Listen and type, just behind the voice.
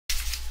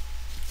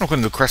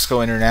Welcome to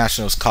Cresco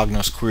International's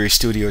Cognos Query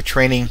Studio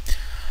Training,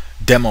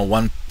 Demo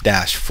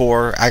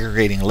 1-4,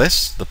 Aggregating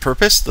Lists. The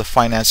purpose: the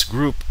finance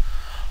group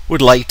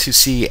would like to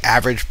see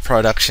average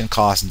production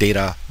cost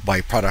data by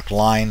product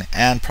line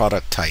and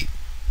product type.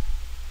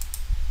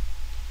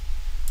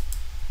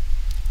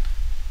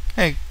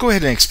 Okay, go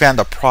ahead and expand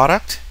the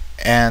product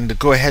and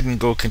go ahead and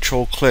go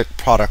Control-click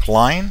product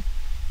line,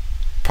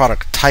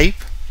 product type,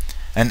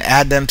 and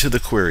add them to the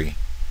query.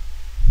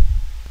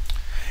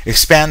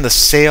 Expand the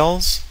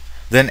sales,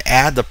 then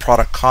add the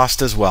product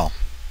cost as well.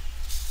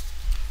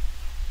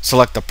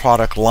 Select the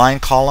product line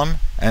column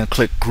and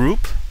click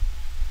Group.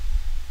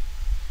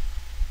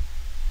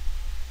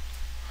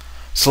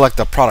 Select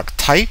the product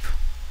type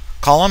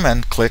column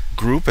and click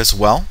Group as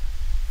well.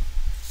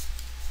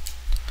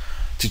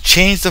 To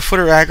change the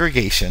footer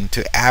aggregation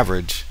to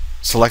average,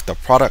 select the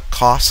product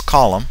cost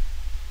column,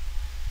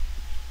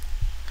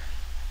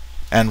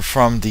 and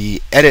from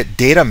the Edit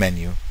Data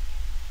menu,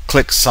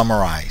 click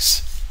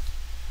Summarize.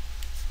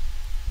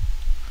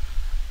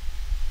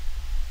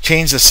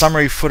 Change the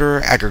summary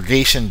footer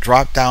aggregation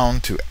drop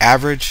down to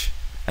average,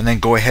 and then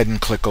go ahead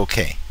and click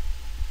OK.